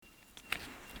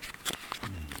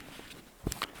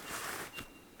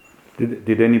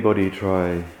Did anybody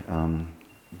try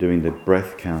doing the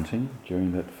breath counting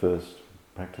during that first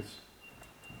practice?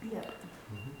 Yeah.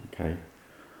 Okay.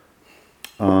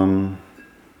 I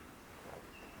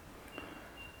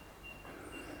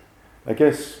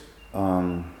guess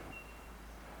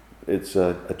it's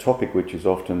a topic which is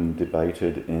often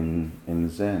debated in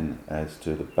Zen as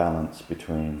to the balance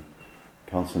between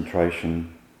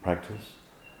concentration practice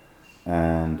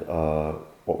and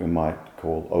what we might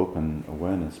call open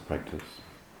awareness practice.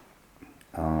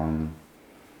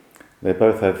 They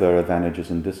both have their advantages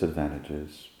and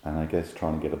disadvantages, and I guess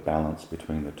trying to get a balance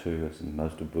between the two, as in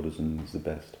most of Buddhism, is the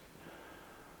best.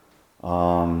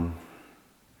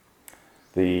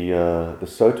 The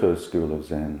Soto school of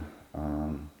Zen,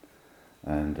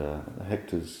 and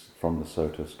Hector's from the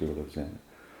Soto school of Zen,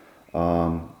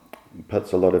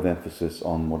 puts a lot of emphasis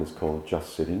on what is called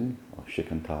just sitting, or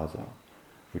shikantaza,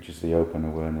 which is the open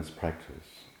awareness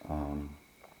practice.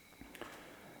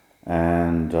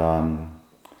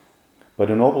 But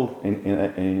to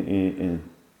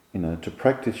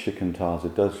practice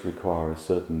shikantaza does require a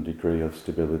certain degree of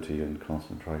stability and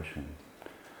concentration,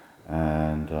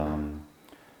 and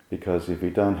because if we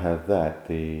don't have that,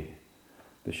 the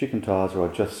shikantaza or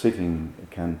just sitting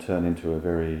can turn into a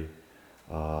very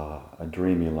a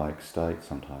dreamy-like state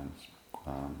sometimes,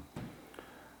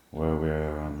 where we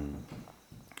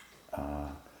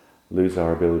lose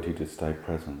our ability to stay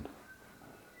present.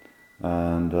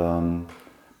 And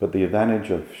but the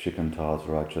advantage of shikantaza,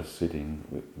 or just sitting,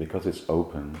 because it's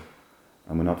open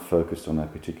and we're not focused on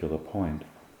that particular point,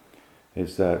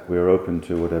 is that we're open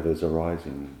to whatever's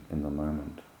arising in the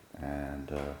moment,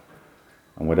 and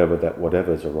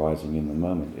whatever's arising in the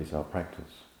moment is our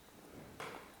practice.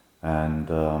 And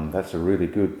that's a really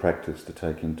good practice to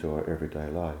take into our everyday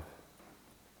life.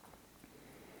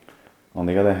 On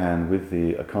the other hand, with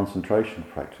a concentration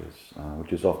practice,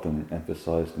 which is often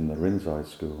emphasized in the Rinzai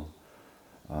school,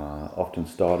 often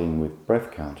starting with breath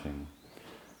counting,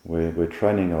 we're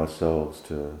training ourselves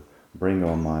to bring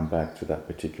our mind back to that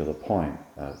particular point.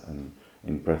 And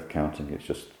in breath counting, it's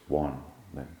just one,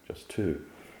 then just two.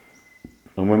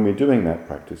 And when we're doing that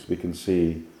practice, we can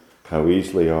see how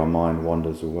easily our mind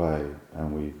wanders away,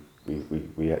 and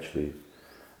we actually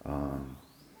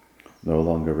no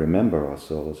longer remember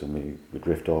ourselves, and we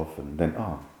drift off, and then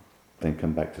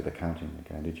come back to the counting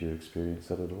again. Did you experience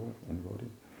that at all, anybody?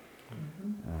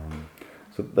 Mm-hmm.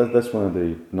 So that's one of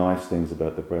the nice things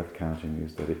about the breath counting,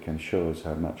 is that it can show us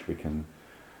how much we can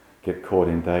get caught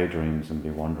in daydreams and be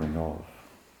wandering off.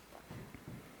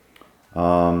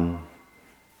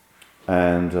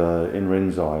 And in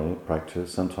Rinzai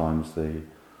practice, sometimes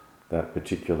that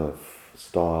particular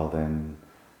style then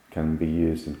can be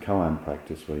used in koan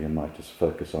practice, where you might just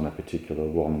focus on a particular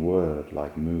one word,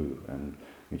 like mu, and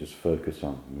you just focus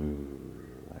on mu,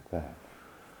 like that.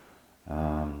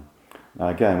 Now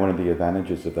again, one of the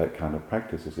advantages of that kind of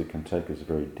practice is it can take us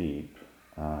very deep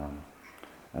and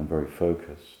very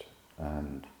focused.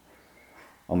 And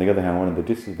on the other hand, one of the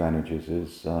disadvantages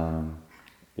is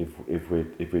if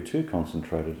we're too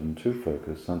concentrated and too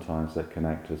focused, sometimes that can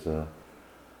act as it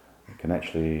can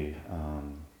actually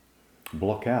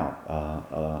block out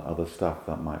other stuff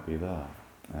that might be there.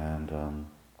 And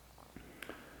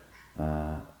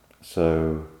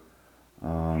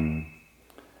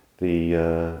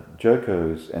the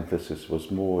Joko's emphasis was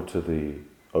more to the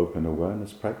open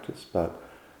awareness practice, but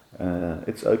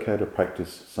it's okay to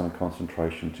practice some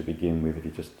concentration to begin with if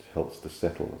it just helps to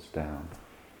settle us down.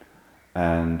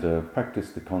 And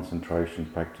practice the concentration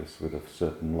practice with a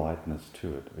certain lightness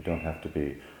to it. We don't have to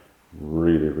be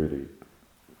really, really,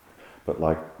 but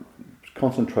like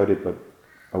concentrated but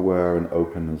aware and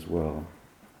open as well.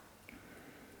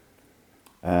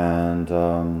 And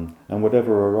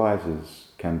whatever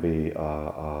arises can be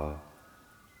our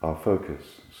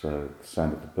focus. So the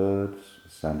sound of the birds,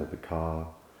 the sound of the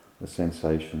car, the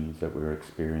sensations that we're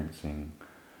experiencing.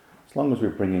 As long as we're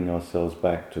bringing ourselves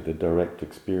back to the direct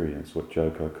experience, what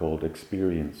Joko called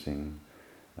experiencing,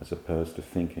 as opposed to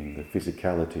thinking, the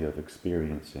physicality of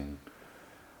experiencing,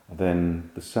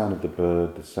 then the sound of the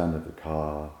bird, the sound of the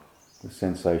car, the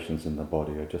sensations in the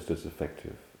body are just as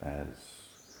effective as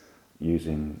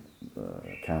using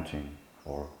counting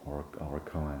or a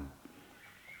koan.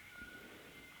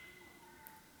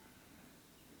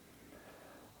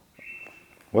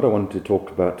 What I wanted to talk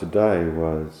about today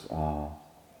was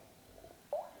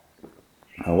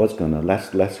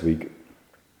last week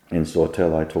in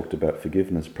Sawtell I talked about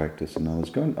forgiveness practice, and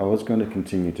I was going to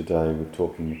continue today with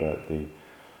talking about the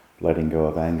letting go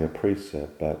of anger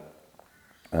precept, but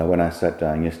when I sat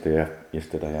down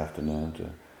yesterday afternoon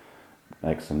to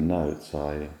make some notes,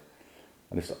 I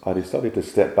I decided to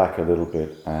step back a little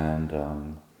bit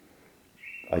and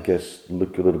I guess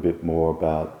look a little bit more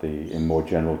about in more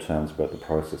general terms, about the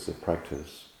process of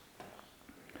practice,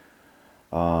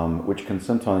 which can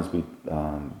sometimes be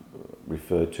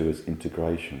referred to as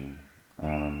integration.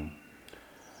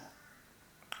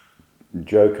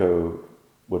 Joko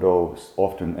would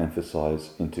often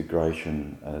emphasize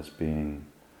integration as being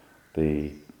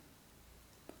the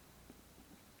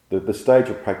stage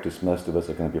of practice most of us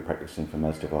are going to be practicing for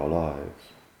most of our lives.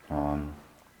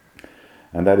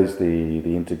 And that is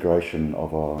the integration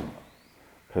of our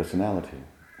personality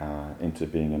into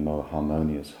being a more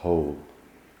harmonious whole.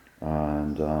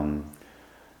 And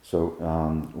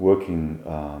working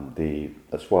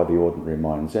that's why the Ordinary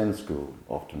Mind Zen school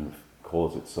often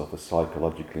calls itself a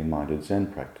psychologically minded Zen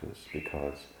practice,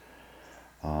 because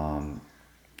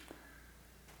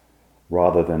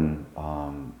rather than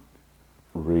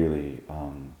really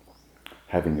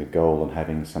having a goal and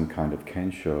having some kind of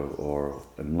kensho or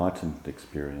enlightenment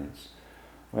experience,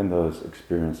 when those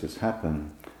experiences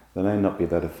happen, they may not be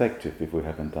that effective if we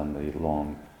haven't done the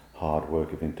long, hard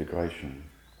work of integration.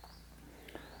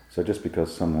 So just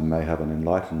because someone may have an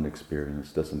enlightened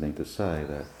experience doesn't mean to say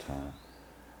that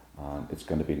it's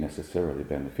going to be necessarily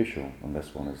beneficial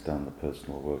unless one has done the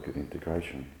personal work of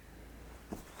integration.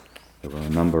 There were a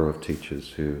number of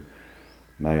teachers who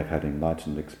may have had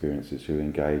enlightened experiences who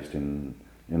engaged in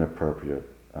inappropriate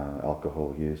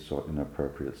alcohol use or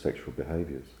inappropriate sexual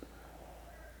behaviours.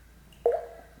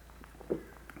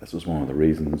 This was one of the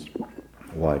reasons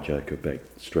why Joko Beck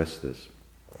stressed this.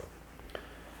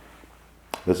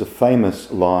 There's a famous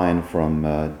line from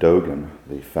Dogen,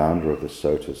 the founder of the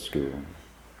Sota school,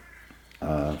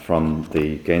 from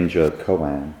the Genjo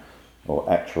Koan, or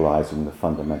Actualizing the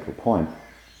Fundamental Point,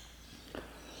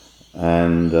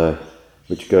 and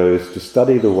which goes, to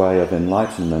study the way of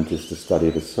enlightenment is to study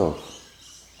the self.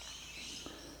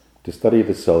 To study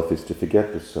the self is to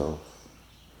forget the self.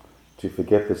 To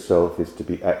forget the self is to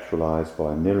be actualized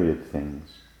by a myriad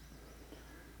things.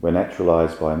 When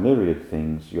actualized by a myriad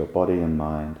things, your body and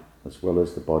mind, as well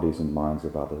as the bodies and minds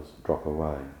of others, drop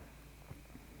away.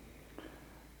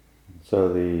 So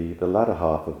the latter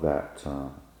half of that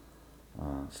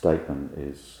statement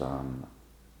is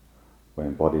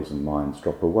when bodies and minds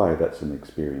drop away, that's an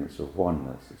experience of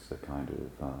oneness. It's a kind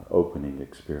of opening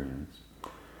experience.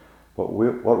 What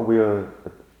we are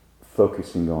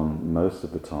focusing on most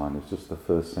of the time is just the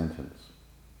first sentence.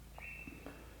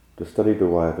 To study the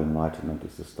way of enlightenment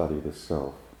is to study the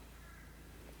self.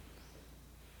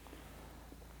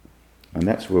 And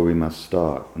that's where we must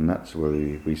start, and that's where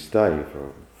we stay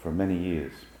for many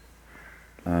years.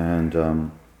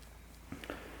 And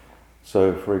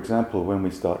so, for example, when we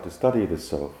start to study the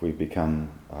self, we become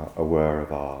aware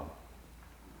of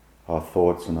our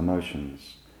thoughts and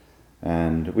emotions.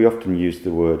 And we often use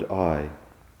the word I.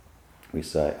 We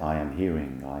say, I am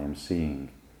hearing, I am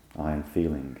seeing, I am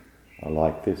feeling, I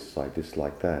like this, I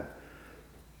dislike that,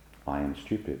 I am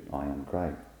stupid, I am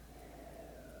great.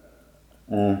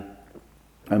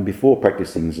 And before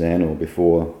practicing Zen, or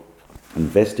before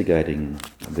investigating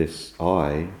this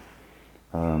I,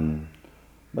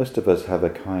 most of us have a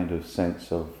kind of sense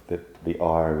of the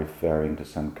I referring to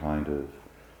some kind of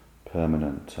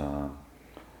permanent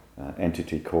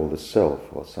entity called the self,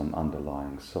 or some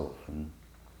underlying self. And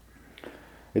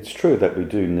it's true that we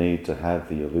do need to have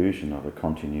the illusion of a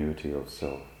continuity of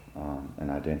self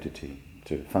and identity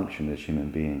to function as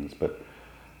human beings, but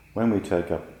when we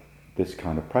take up this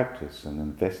kind of practice and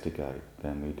investigate,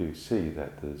 then we do see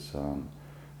that there's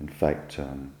in fact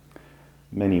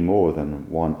many more than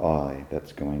one I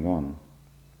that's going on.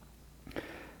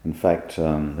 In fact,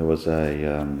 there was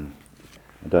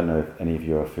I don't know if any of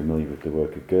you are familiar with the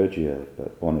work of Gurdjieff,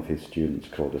 but one of his students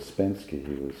called Ouspensky,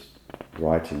 who was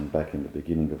writing back in the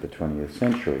beginning of the 20th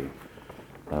century,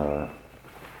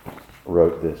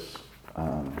 wrote this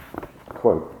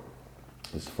quote.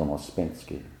 This is from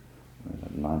Ouspensky,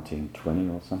 1920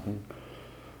 or something,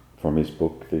 from his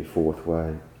book, The Fourth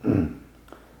Way.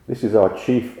 This is our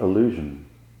chief illusion,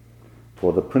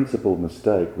 for the principal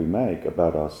mistake we make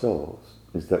about ourselves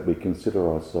is that we consider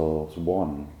ourselves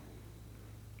one.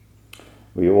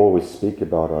 We always speak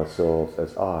about ourselves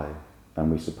as I, and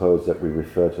we suppose that we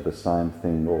refer to the same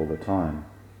thing all the time,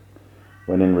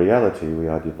 when in reality we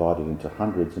are divided into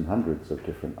hundreds and hundreds of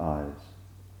different I's.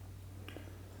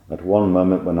 At one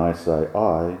moment when I say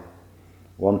I,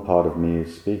 one part of me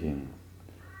is speaking,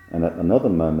 and at another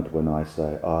moment when I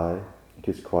say I, it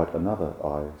is quite another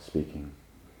I speaking.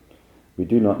 We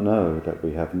do not know that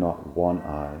we have not one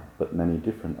I, but many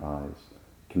different I's,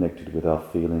 connected with our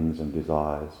feelings and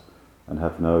desires, and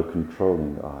have no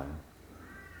controlling I.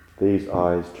 these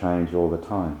eyes change all the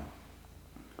time.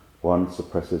 One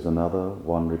suppresses another,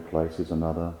 one replaces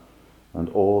another, and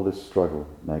all this struggle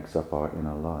makes up our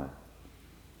inner life.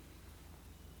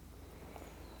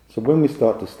 So when we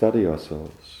start to study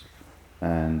ourselves,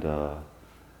 and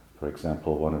for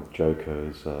example, one of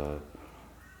Joko's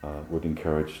would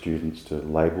encourage students to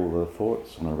label their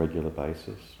thoughts on a regular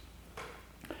basis,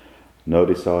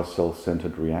 notice our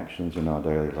self-centered reactions in our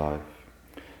daily life,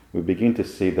 we begin to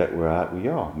see that we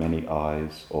are many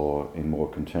eyes, or in more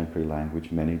contemporary language,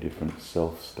 many different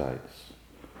self-states.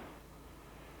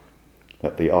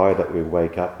 That the I that we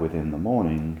wake up with in the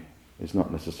morning is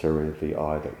not necessarily the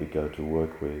I that we go to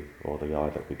work with, or the I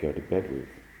that we go to bed with.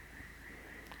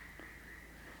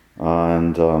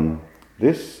 And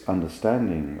this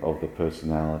understanding of the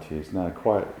personality is now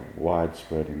quite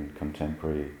widespread in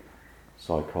contemporary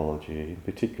psychology, in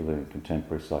particular in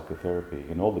contemporary psychotherapy,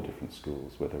 in all the different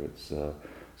schools, whether it's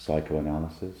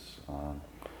psychoanalysis,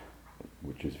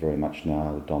 which is very much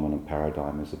now the dominant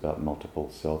paradigm is about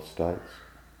multiple self-states,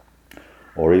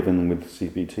 or even with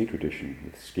CBT tradition,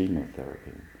 with schema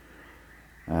therapy,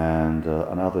 and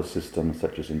other systems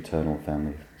such as internal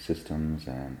family systems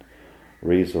and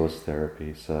resource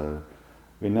therapy. So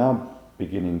we're now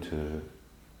beginning to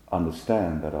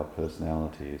understand that our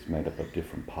personality is made up of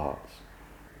different parts.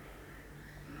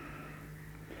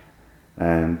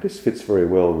 And this fits very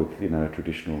well with,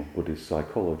 traditional Buddhist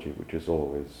psychology, which has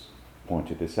always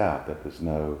pointed this out, that there's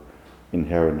no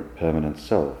inherent permanent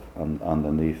self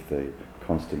underneath the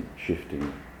constant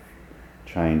shifting,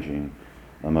 changing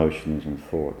emotions and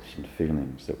thoughts and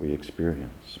feelings that we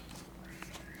experience.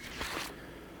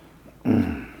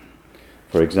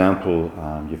 For example,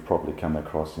 you've probably come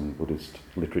across in Buddhist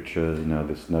literature,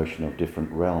 this notion of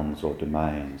different realms or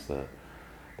domains, the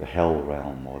hell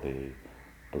realm, or the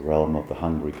realm of the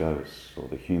hungry ghosts, or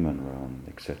the human realm,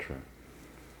 etc.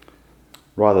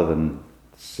 Rather than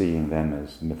seeing them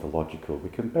as mythological, we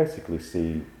can basically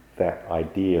see that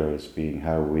idea as being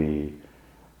how we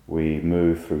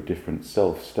move through different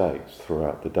self-states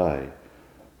throughout the day.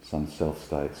 Some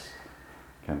self-states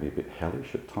can be a bit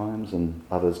hellish at times, and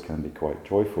others can be quite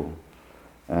joyful.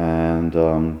 And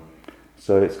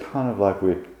so it's kind of like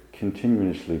we're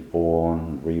continuously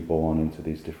reborn into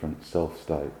these different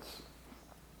self-states.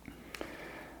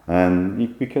 And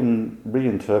we can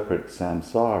reinterpret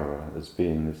samsara as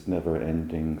being this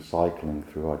never-ending cycling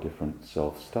through our different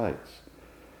self-states.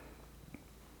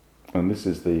 And this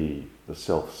is the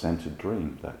self-centered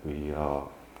dream that we are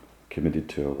committed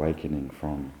to awakening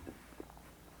from.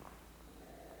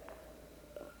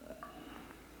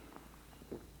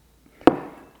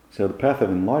 So the path of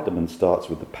enlightenment starts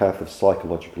with the path of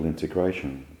psychological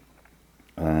integration.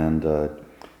 And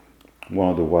one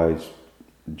of the ways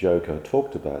Joko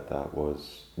talked about that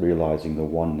was realizing the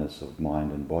oneness of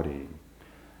mind and body.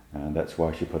 And that's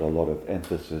why she put a lot of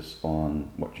emphasis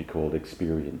on what she called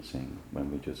experiencing,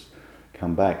 when we just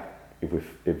come back,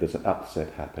 if there's an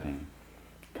upset happening,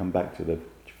 come back to the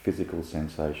physical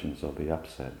sensations of the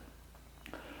upset.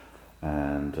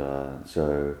 And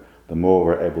so the more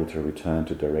we're able to return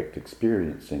to direct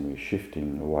experiencing, we're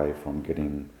shifting away from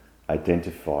getting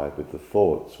identified with the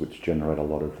thoughts which generate a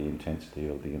lot of the intensity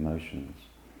of the emotions.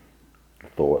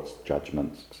 Thoughts,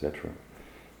 judgments, etc.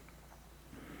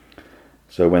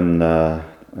 So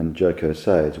when Joko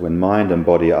says, when mind and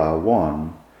body are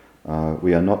one,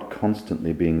 we are not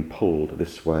constantly being pulled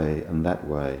this way and that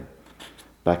way,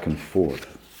 back and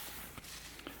forth.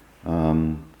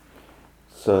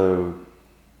 So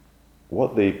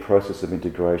what the process of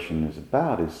integration is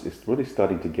about is really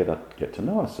starting to get to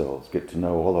know ourselves, get to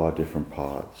know all our different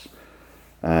parts,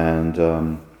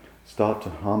 and start to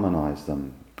harmonize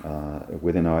them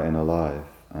within our inner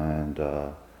life, and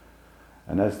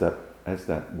as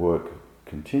that work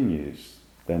continues,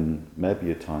 then maybe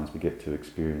at times we get to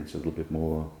experience a little bit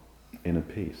more inner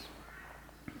peace.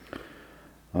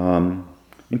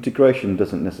 Integration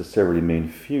doesn't necessarily mean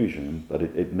fusion, but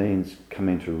it means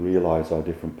coming to realize our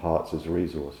different parts as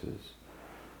resources.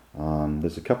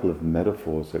 There's a couple of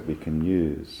metaphors that we can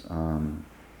use.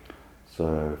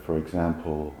 So, for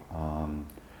example,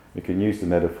 we can use the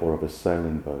metaphor of a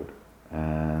sailing boat,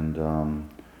 and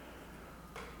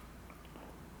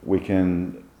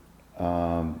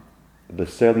the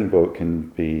sailing boat can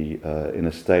be in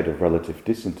a state of relative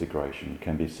disintegration,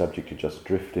 can be subject to just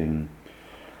drifting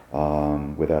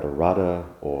without a rudder,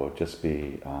 or just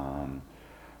be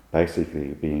basically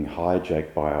being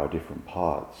hijacked by our different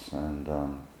parts. And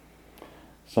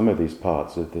some of these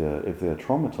parts, if they're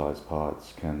traumatized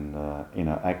parts, can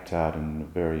act out in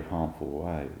very harmful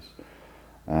ways,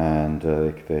 and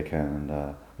they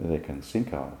can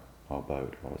sink our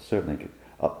boat, or certainly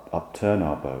upturn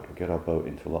our boat or get our boat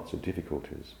into lots of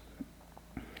difficulties.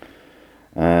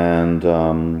 And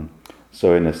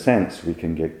so in a sense we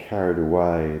can get carried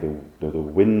away, the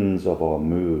winds of our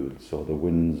moods or the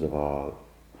winds of our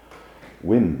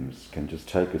whims can just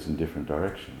take us in different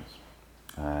directions.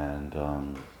 And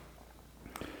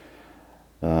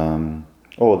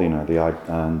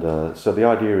so the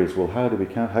idea is, well, how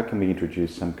can we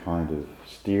introduce some kind of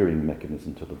steering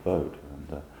mechanism to the boat,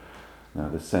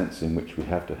 and the sense in which we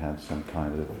have to have some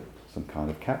kind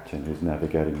of captain who's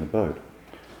navigating the boat,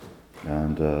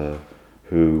 and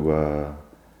who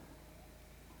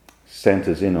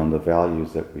centers in on the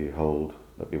values that we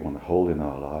want to hold in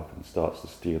our life, and starts to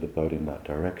steer the boat in that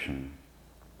direction.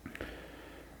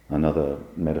 Another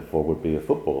metaphor would be a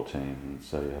football team. And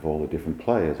so you have all the different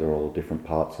players, they're all different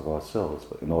parts of ourselves,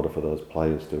 but in order for those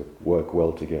players to work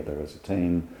well together as a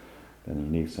team, then you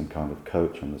need some kind of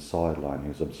coach on the sideline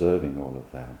who's observing all of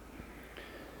that.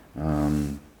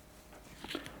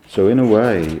 So in a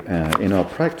way, in our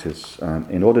practice,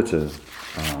 in order to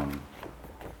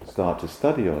start to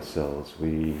study ourselves,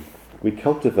 we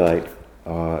cultivate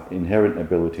our inherent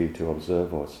ability to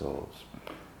observe ourselves.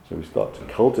 So we start to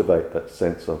cultivate that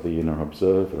sense of the inner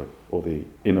observer or the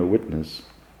inner witness,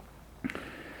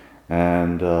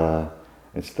 and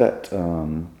it's that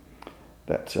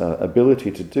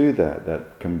ability to do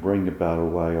that can bring about a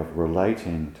way of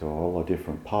relating to all our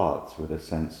different parts with a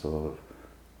sense of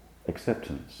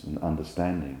acceptance and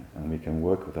understanding, and we can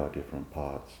work with our different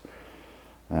parts.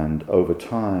 And over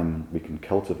time, we can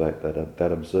cultivate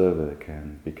that observer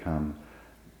can become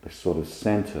the sort of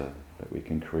center that we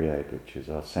can create, which is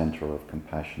our center of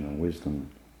compassion and wisdom,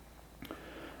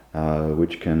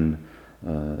 which can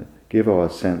give our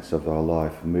sense of our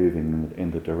life moving in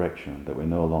the direction that we're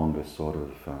no longer sort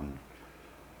of,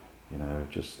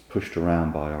 just pushed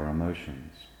around by our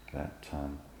emotions. That,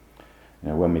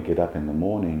 when we get up in the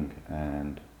morning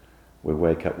and we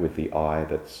wake up with the I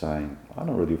that's saying, I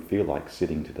don't really feel like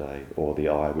sitting today, or the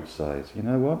I which says, you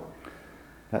know what,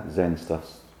 that Zen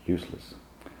stuff's useless.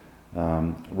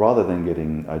 Rather than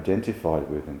getting identified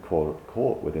with and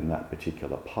caught within that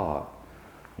particular part,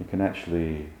 you can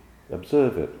actually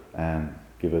observe it and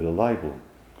give it a label,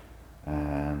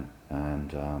 and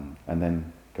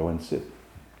then go and sit.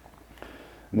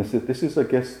 And this is, I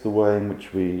guess, the way in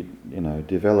which we,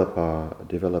 develop our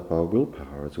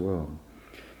willpower as well.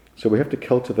 So we have to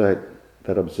cultivate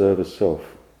that observer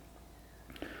self.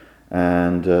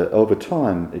 And over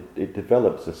time, it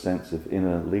develops a sense of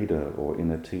inner leader or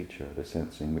inner teacher, the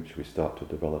sense in which we start to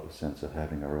develop a sense of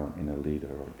having our own inner leader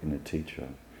or inner teacher.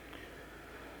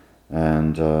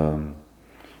 And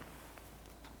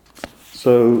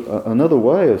so another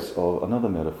way, or another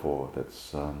metaphor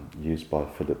that's used by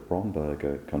Philip Bromberg,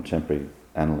 a contemporary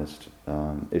analyst,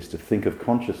 is to think of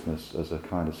consciousness as a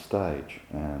kind of stage.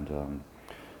 And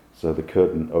so the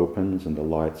curtain opens and the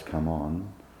lights come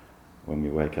on when we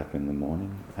wake up in the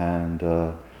morning, and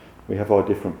we have our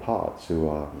different parts who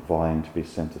are vying to be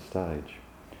centre stage.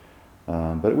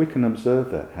 But we can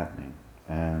observe that happening,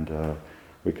 and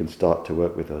we can start to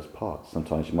work with those parts.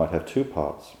 Sometimes you might have two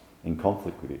parts in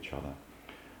conflict with each other,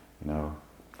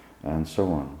 and so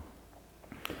on.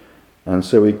 And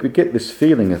so we get this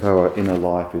feeling of how our inner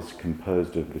life is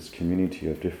composed of this community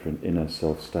of different inner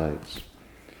self states,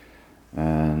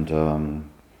 and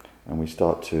we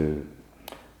start to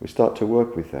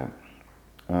work with that.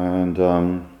 And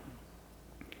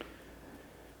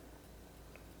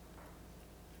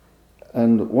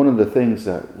one of the things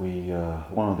that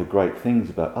one of the great things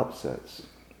about upsets,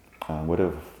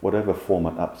 whatever form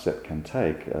an upset can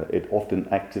take, it often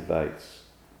activates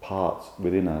parts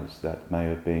within us that may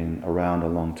have been around a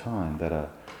long time, that are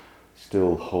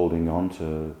still holding on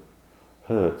to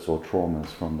hurts or traumas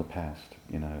from the past.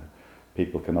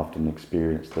 People can often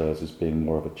experience those as being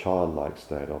more of a childlike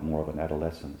state or more of an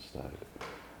adolescent state.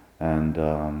 And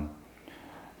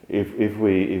if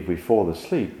we fall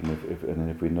asleep and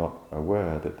if we're not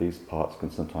aware that these parts can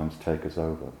sometimes take us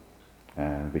over,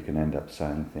 and we can end up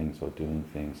saying things or doing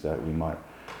things that we might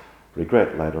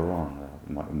regret later on.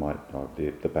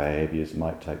 The behaviours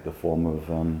might take the form of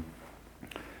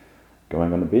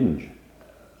going on a binge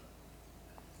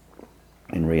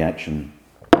in reaction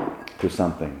to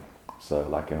something. So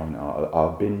like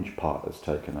our binge part has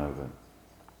taken over.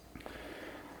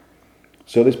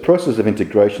 So this process of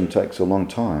integration takes a long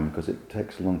time, because it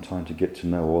takes a long time to get to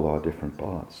know all our different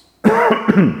parts.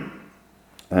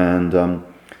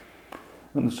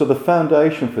 And so the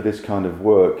foundation for this kind of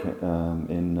work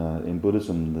in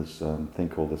Buddhism, there's a thing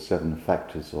called the 7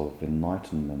 factors of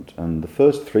enlightenment. And the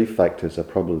first 3 factors are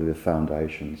probably the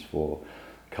foundations for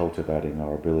cultivating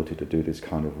our ability to do this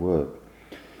kind of work.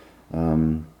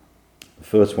 The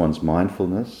first one's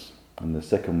mindfulness, and the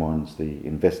second one's the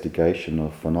investigation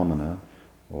of phenomena,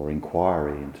 or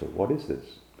inquiry into what is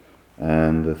this.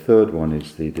 And the third one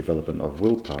is the development of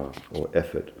willpower, or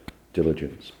effort,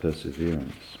 diligence,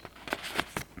 perseverance.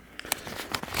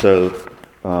 So,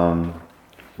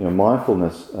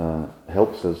 mindfulness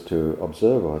helps us to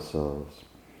observe ourselves.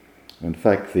 In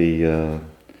fact, the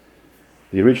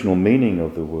original meaning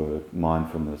of the word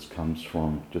mindfulness comes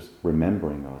from just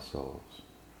remembering ourselves.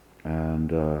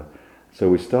 And so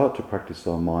we start to practice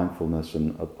our mindfulness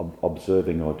and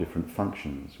observing our different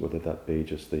functions, whether that be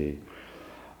just the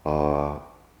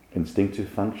instinctive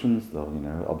functions,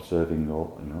 observing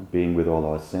all, being with all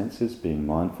our senses, being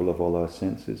mindful of all our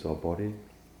senses, our body,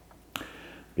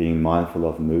 being mindful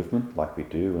of movement, like we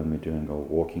do when we're doing our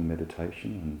walking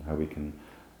meditation, and how we can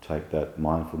take that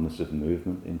mindfulness of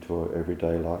movement into our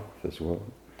everyday life as well.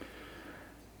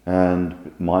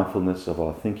 And mindfulness of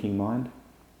our thinking mind,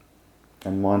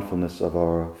 and mindfulness of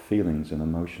our feelings and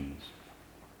emotions.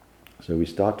 So we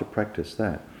start to practice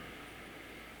that.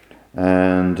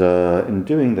 And in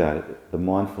doing that, the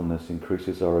mindfulness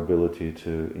increases our ability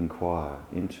to inquire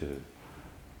into.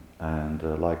 And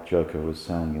like Joko was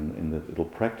saying in the little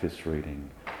practice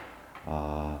reading,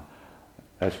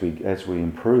 as we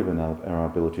improve in our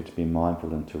ability to be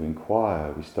mindful and to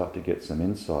inquire, we start to get some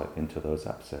insight into those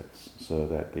upsets, so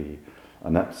that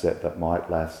an upset that might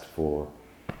last for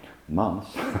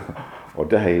months or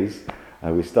days,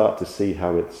 we start to see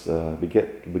how it's. We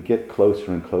get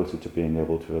closer and closer to being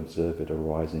able to observe it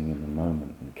arising in the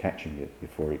moment and catching it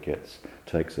before it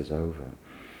takes us over.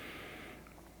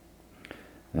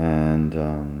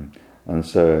 And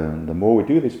so the more we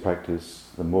do this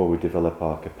practice, the more we develop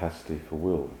our capacity for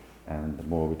will, and the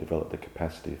more we develop the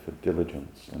capacity for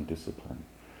diligence and discipline.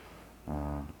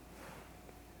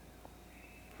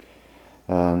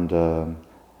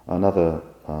 Another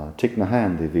Thich Nhat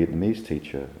Hanh, the Vietnamese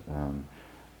teacher,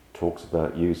 talks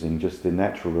about using just the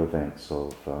natural events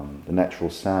of the natural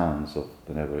sounds of,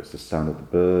 whether it's the sound of the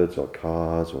birds or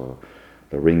cars or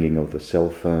the ringing of the cell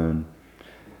phone,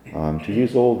 to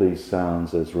use all these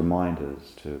sounds as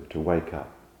reminders to wake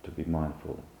up, to be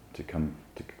mindful, to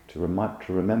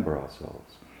remember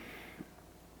ourselves.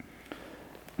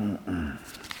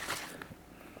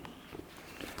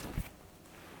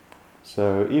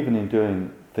 So even in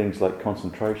doing things like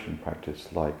concentration practice,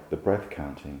 like the breath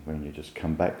counting, when you just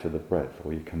come back to the breath,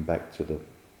 or you come back to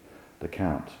the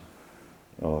count,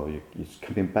 or you're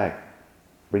coming back,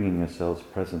 bringing yourselves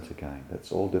present again,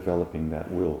 that's all developing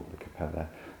that will, the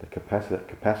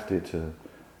capacity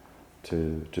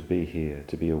to be here,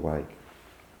 to be awake.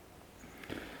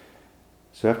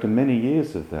 So after many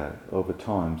years of that, over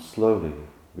time, slowly,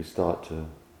 we start to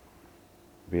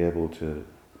be able to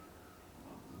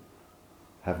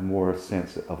have more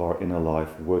sense of our inner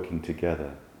life working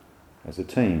together as a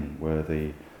team, where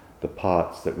the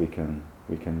parts that we can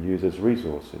use as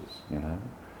resources,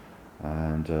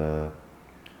 and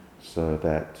so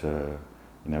that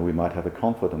we might have a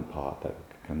confident part that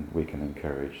we can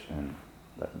encourage, and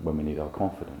that when we need our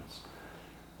confidence,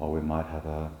 or we might have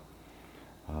a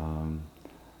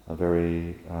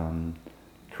very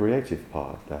creative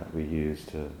part that we use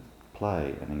to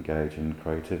play and engage in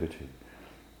creativity.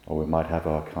 Or we might have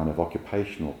our kind of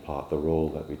occupational part, the role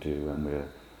that we do when we're,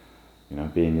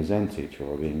 being a Zen teacher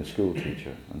or being a school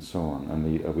teacher, and so on. And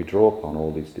we draw upon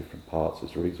all these different parts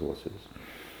as resources.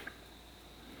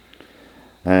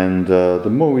 And the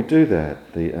more we do that,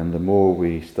 and the more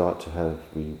we start to have,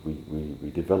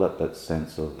 we develop that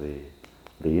sense of the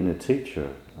inner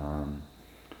teacher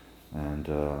and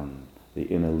the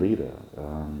inner leader,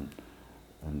 and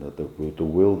the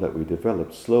will that we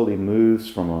develop slowly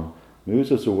moves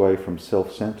us away from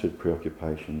self-centered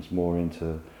preoccupations more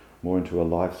into a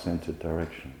life-centered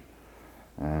direction,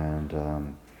 and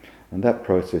that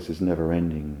process is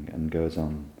never-ending and goes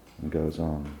on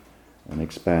and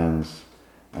expands,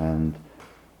 and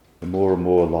the more and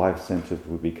more life-centered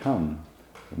we become,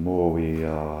 the more we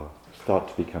start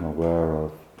to become aware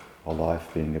of our life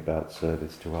being about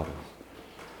service to others.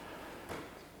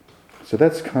 So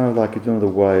that's kind of like another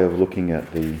way of looking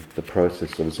at the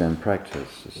process of Zen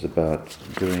practice. It's about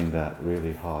doing that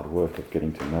really hard work of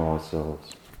getting to know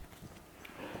ourselves,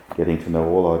 getting to know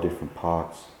all our different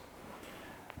parts,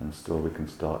 and still we can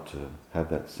start to have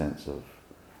that sense of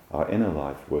our inner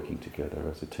life working together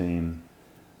as a team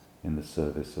in the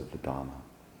service of the Dharma.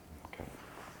 Okay,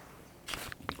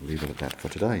 I'll leave it at that for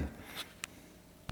today.